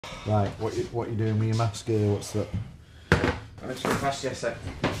Right, what you doing with your mask here? What's that? I'm just going to pass you a sec.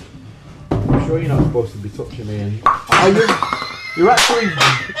 I'm sure you're not supposed to be touching me. And you're actually.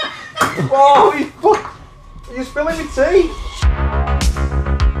 Oh, you're spilling me tea.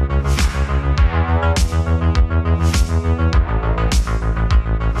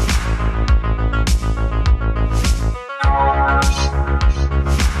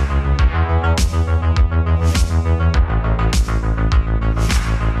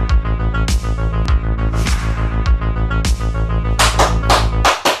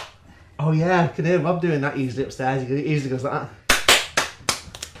 Oh yeah, I can hear Rob doing that usually upstairs. He usually goes like that.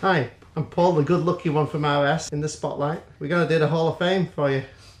 Hi, I'm Paul, the good-lucky one from RS in the spotlight. We're going to do the Hall of Fame for you.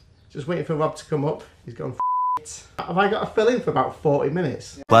 Just waiting for Rob to come up. He's gone it. Have I got to fill in for about 40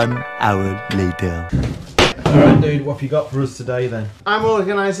 minutes? 1 hour later. Alright dude, what have you got for us today then? I'm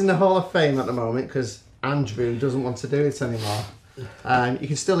organising the Hall of Fame at the moment because Andrew doesn't want to do it anymore. You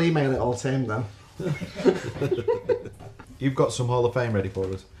can still email it all to him though. You've got some Hall of Fame ready for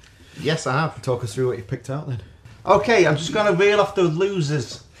us? Yes, I have. Talk us through what you picked out then. Okay, I'm just going to reel off the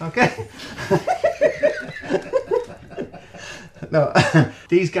losers, okay? No,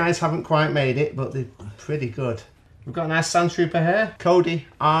 these guys haven't quite made it, but they're pretty good. We've got a nice Sand Trooper here, Cody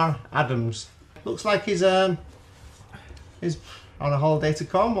R. Adams. Looks like he's on a holiday to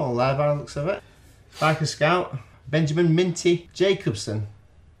Cornwall there by the looks of it. Biker Scout, Benjamin Minty Jacobson.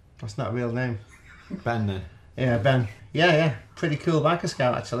 That's not a real name. Ben then? Yeah, Ben. Yeah, pretty cool Biker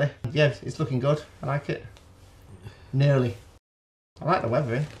Scout actually. Yeah, it's looking good. I like it. Nearly. I like the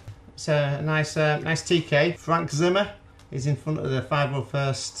weathering. It's a nice TK. Frank Zimmer is in front of the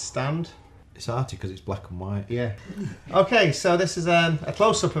 501st stand. It's arty because it's black and white. Yeah. Okay, so this is a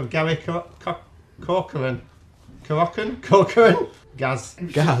close-up of Gary Corcoran. Gaz.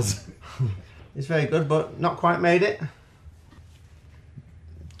 Gaz. It's very good, but not quite made it.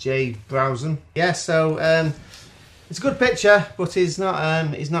 Jay Browson. Yeah, so it's a good picture, but he's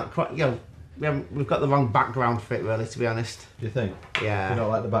not quite. You know, we've got the wrong background for it, really, to be honest. Do you think? Yeah. You don't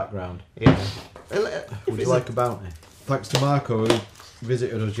like the background? Yeah. Would you like a bounty? Thanks to Marco who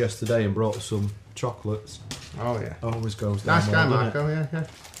visited us yesterday and brought us some chocolates. Oh yeah. Always goes down Nice guy, well, Marco. Yeah.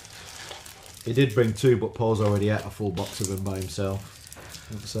 He did bring 2, but Paul's already ate a full box of them by himself.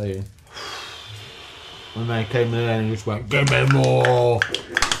 I'm saying. And then he came in and he just went, "Give me more."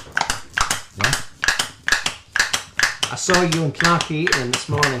 Yeah. I saw you and Clarky eating them this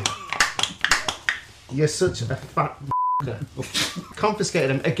morning. You're such a fat confiscated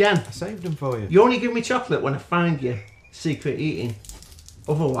them again. I saved them for you. You only give me chocolate when I find you secret eating.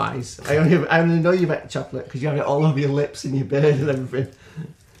 Otherwise, I only know you've ate chocolate because you have it all over your lips and your beard and everything.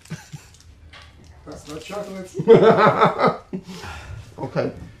 That's not chocolate.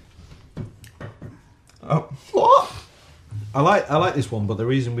 Okay. Oh, what? I like this one, but the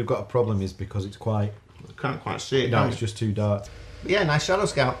reason we've got a problem is because it's quite. I can't quite see it. No, it's just too dark. Yeah, nice Shadow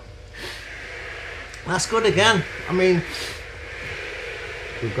Scout. That's good again. I mean,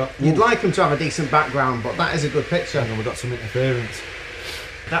 We've got. you'd like him to have a decent background, but that is a good picture. And we've got some interference.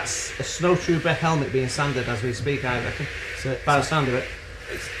 That's a snowtrooper helmet being sanded as we speak, I reckon. By the sound of it.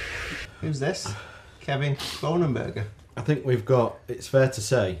 Who's this? Kevin Cronenberger. I think we've got. It's fair to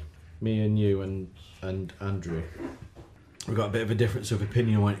say, me and you and Andrew, we've got a bit of a difference of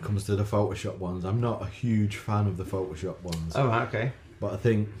opinion when it comes to the Photoshop ones. I'm not a huge fan of the Photoshop ones. Oh, right, okay. But I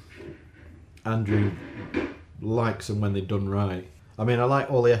think Andrew likes them when they're done right. I mean, I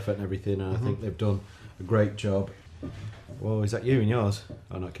like all the effort and everything, and I think they've done a great job. Well, is that you and yours?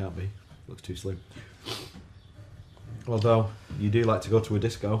 Oh, no, it can't be. Looks too slim. Although, you do like to go to a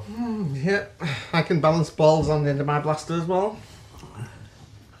disco. Yeah, I can balance balls on the end of my blaster as well.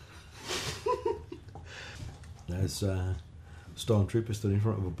 There's Stormtrooper stood in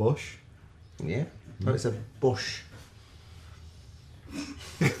front of a bush. Yeah, but it's a bush.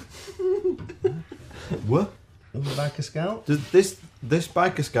 What? Another Biker Scout? Does this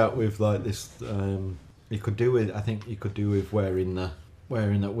Biker Scout with like this, you could do with. I think you could do with wearing that.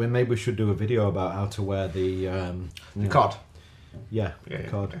 Maybe we should do a video about how to wear the cod. Yeah,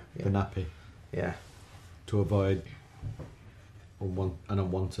 cod, the nappy. Yeah. To avoid an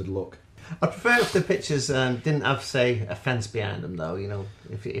unwanted look. I'd prefer if the pictures didn't have, say, a fence behind them, though. You know,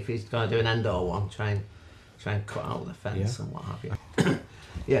 if he's going to do an Endor one, try and cut out the fence and what have you.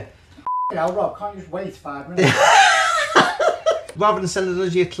 Yeah. Yeah, Rob, can't you just wait 5 minutes? Rather than sending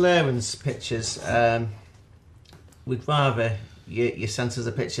us your clearance pictures, we'd rather you sent us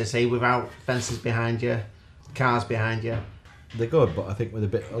a picture, say, without fences behind you, cars behind you. They're good, but I think with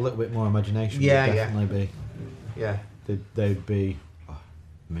a little bit more imagination, they'd definitely be. Yeah. They'd be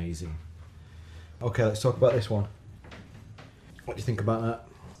amazing. Okay, let's talk about this one. What do you think about that?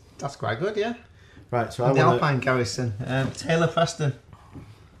 That's quite good, yeah. Right, so And the Alpine Garrison. Taylor Preston.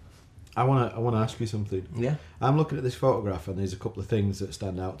 I want to ask you something. Yeah. I'm looking at this photograph and there's a couple of things that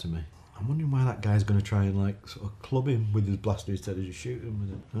stand out to me. I'm wondering why that guy's going to try and like sort of club him with his blaster instead of just shoot him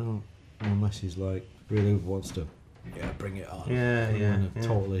with it. I don't, unless he's like really wants to, bring it on. Yeah.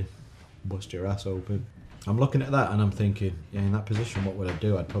 Totally bust your ass open. I'm looking at that and I'm thinking, in that position, what would I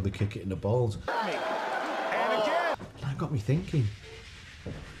do? I'd probably kick it in the balls. And that got me thinking.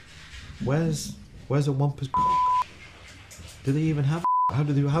 Where's a Wamper's? Do they even have? How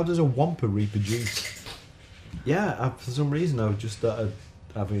does a Wamper reproduce? Yeah, for some reason I've just started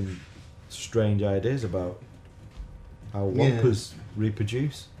having strange ideas about how Wampers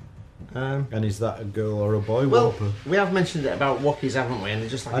reproduce. And is that a girl or a boy Wamper? We have mentioned it about Wookiees, haven't we? And they're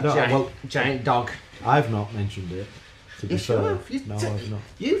just like a giant dog. I've not mentioned it. To be fair, no, I've not.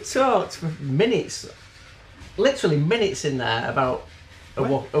 You talked for minutes, literally minutes in there about a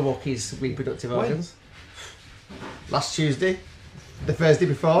Wookiee's reproductive organs. Last Tuesday, the Thursday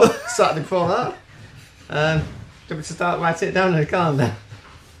before, Saturday before that. Do you want me to start writing it down in the calendar?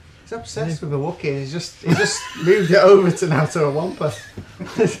 He's obsessed with a Wookiee. He just moved it over to now to a Wamper.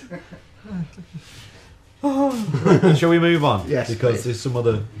 Shall we move on? Yes, because please. there's some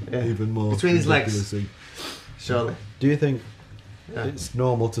other even more between his legs. ridiculous thing. Surely, Do you think it's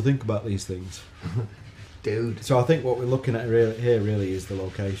normal to think about these things? dude. So I think what we're looking at really is the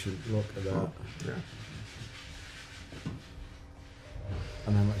location. Look at that. Yeah.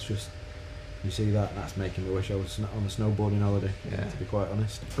 And then you see that? That's making me wish I was on a snowboarding holiday, to be quite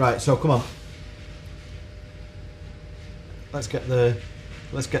honest. Right, so come on. Let's get the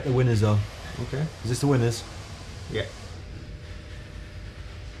winners on. Okay. Is this the winners? Yeah.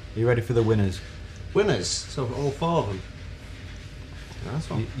 Are you ready for the winners? Winners. So all four of them. Nice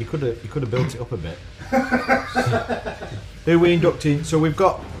one. You could have built it up a bit. Who are we inducting? So we've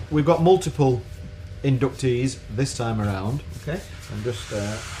got multiple inductees this time around. Okay. I'm just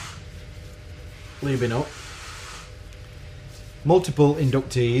lubing up. Multiple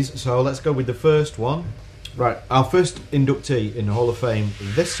inductees, so let's go with the first one. Right, our first inductee in the Hall of Fame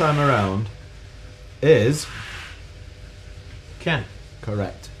this time around is... Ken.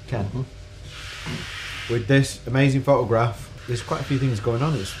 Correct, Ken. With this amazing photograph, there's quite a few things going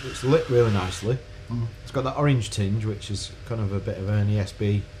on. It's lit really nicely. It's got that orange tinge, which is kind of a bit of an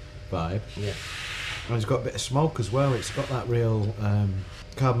ESB vibe. Yeah. And it's got a bit of smoke as well. It's got that real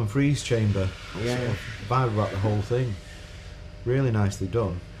carbon freeze chamber sort of vibe about the whole thing. Really nicely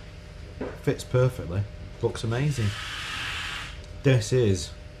done. Fits perfectly. Looks amazing. This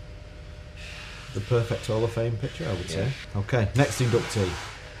is the perfect Hall of Fame picture, I would say. Okay, next inductee.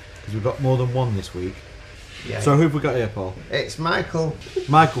 Because we've got more than one this week. Yeah. So who have we got here, Paul? It's Michael.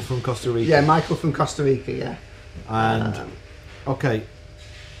 Michael from Costa Rica. Yeah, Michael from Costa Rica, yeah. And, okay,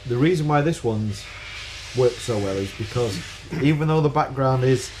 the reason why this one's worked so well is because even though the background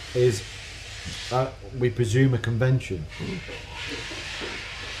is we presume a convention,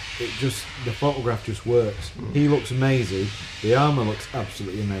 the photograph just works. He looks amazing, the armour looks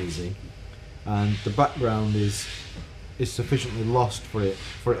absolutely amazing, and the background is sufficiently lost for it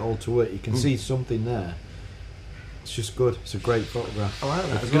all to work. You can see something there. It's just good. It's a great photograph. I like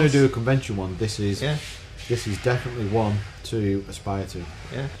that. If you're going to do a convention one, this is definitely one to aspire to.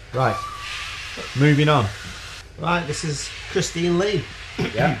 Yeah. Right. Moving on. Right, this is Christine Lee.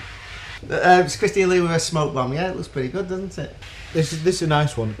 Yeah. It's Christine Lee with a smoke bomb. Yeah, it looks pretty good, doesn't it? This is a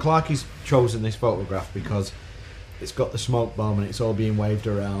nice one. Clarkie's chosen this photograph because it's got the smoke bomb and it's all being waved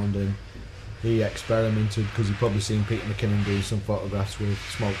around, and he experimented because he'd probably seen Peter McKinnon do some photographs with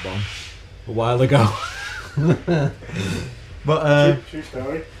smoke bomb a while ago. But True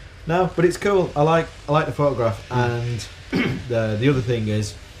story. no, but it's cool. I like the photograph, and the other thing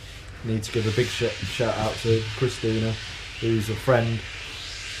is, I need to give a big shout out to Christina, who's a friend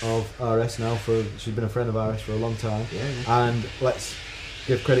of RS now. She's been a friend of RS for a long time, and let's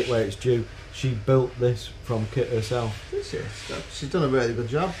give credit where it's due. She built this from kit herself. She's done a really good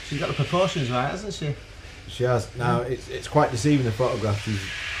job. She's got the proportions right, hasn't she? She has. Now it's quite deceiving, the photograph. She's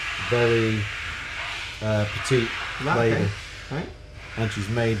very petite lady, Okay. Right. and she's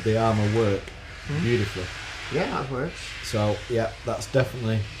made the armour work beautifully. Yeah, that works. So yeah, that's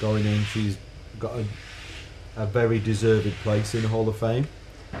definitely going in. She's got a very deserved place in the Hall of Fame.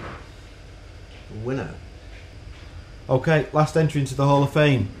 Winner. Okay, last entry into the Hall of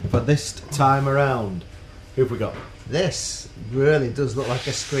Fame for this time around. Who have we got? This really does look like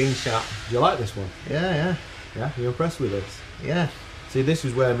a screenshot. Do you like this one? Yeah. Yeah, you're impressed with this? Yeah. See, this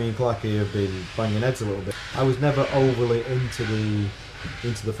is where me and Clarky have been banging heads a little bit. I was never overly into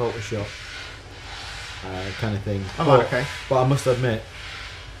the Photoshop kind of thing. Oh, okay. But I must admit,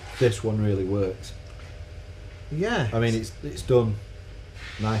 this one really works. Yeah. I mean, it's done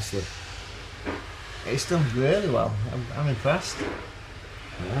nicely. It's done really well. I'm impressed.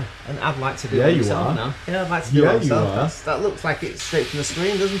 Yeah. And I'd like to do Yeah, it you myself are. now. Yeah, I'd like to do Yeah, it myself. you are. That looks like it's straight from the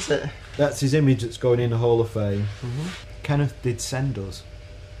screen, doesn't it? That's his image that's going in the Hall of Fame. Kenneth did send us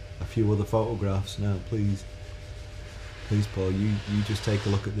a few other photographs. Now, please, Paul, you just take a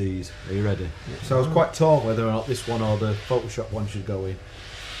look at these. Are you ready? Yeah. So I was quite torn whether or not this one or the Photoshop one should go in,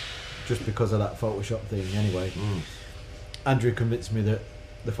 just because of that Photoshop thing. Anyway, Andrew convinced me that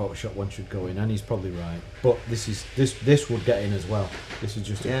the Photoshop one should go in, and he's probably right. But this would get in as well. This is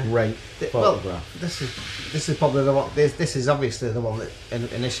just a great photograph. Well, this is probably the one. This is obviously the one that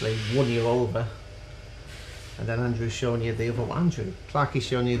initially won you over, and then Andrew's showing you the other one. Clarky's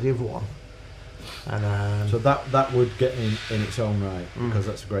showing you the other one, and so that would get in its own right, because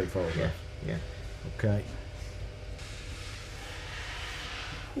that's a great photograph. Yeah. Okay.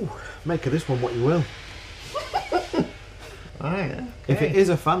 Ooh, make of this one what you will. Alright, okay. If it is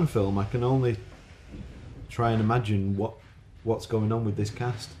a fan film, I can only try and imagine what's going on with this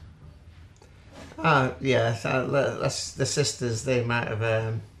cast. Yeah, the sisters, they might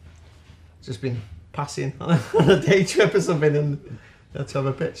have just been passing on a day trip or something and let's have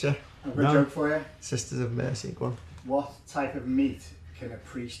a picture. I've got a joke for you. Sisters of Mercy, go on. What type of meat can a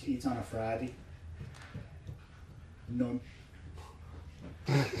priest eat on a Friday? None.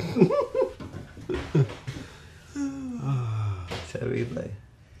 Terribly.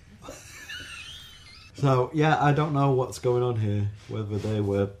 So yeah, I don't know what's going on here. Whether they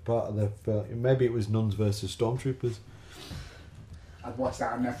were part of the maybe it was nuns versus stormtroopers. I'd watch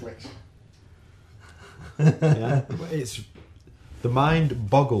that on Netflix. Yeah, it's the mind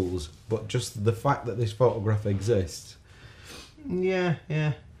boggles, but just the fact that this photograph exists. Yeah.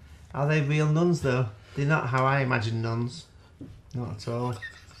 Are they real nuns though? They're not how I imagine nuns. Not at all.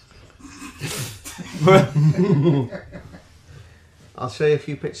 I'll show you a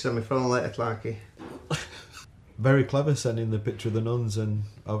few pictures on my phone later, Clarky. Very clever sending the picture of the nuns and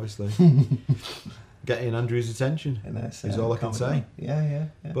obviously getting Andrew's attention is all I can say. Yeah.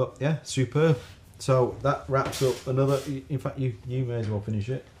 But yeah, superb. So that wraps up another. In fact, you may as well finish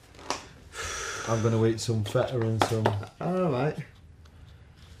it. I'm going to eat some feta and some. All right.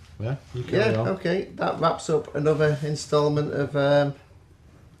 Yeah, you carry on. Okay. That wraps up another instalment of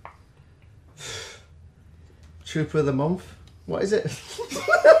Trooper of the Month. What is it?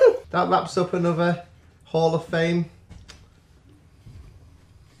 That wraps up another Hall of Fame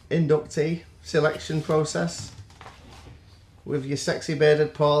inductee selection process with your sexy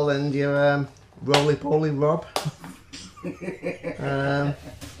bearded Paul and your roly-poly Rob.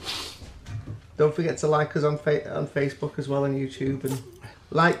 Don't forget to like us on Facebook as well, and YouTube, and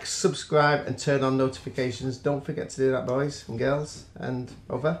like, subscribe and turn on notifications. Don't forget to do that, boys and girls, and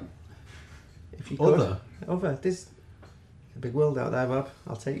other. If you could. Other. There's a big world out there, Rob.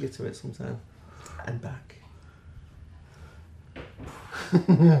 I'll take you to it sometime. And back.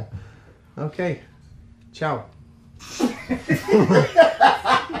 Okay. Ciao.